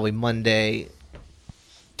availability probably Monday,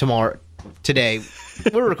 tomorrow, today.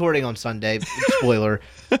 We're recording on Sunday, spoiler.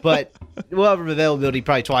 But we'll have availability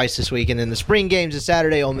probably twice this week. And then the spring games is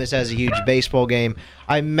Saturday. Ole Miss has a huge baseball game.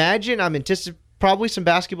 I imagine I'm anticipating probably some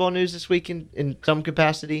basketball news this week in some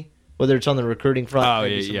capacity, whether it's on the recruiting front. Oh,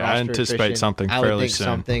 yeah. I anticipate something fairly soon.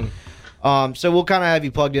 Something. So we'll kind of have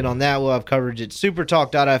you plugged in on that. We'll have coverage at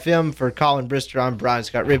supertalk.fm. For Colin Brister, I'm Brian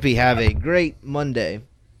Scott Rippey. Have a great Monday.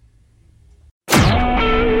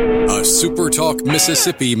 A SuperTalk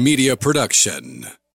Mississippi media production.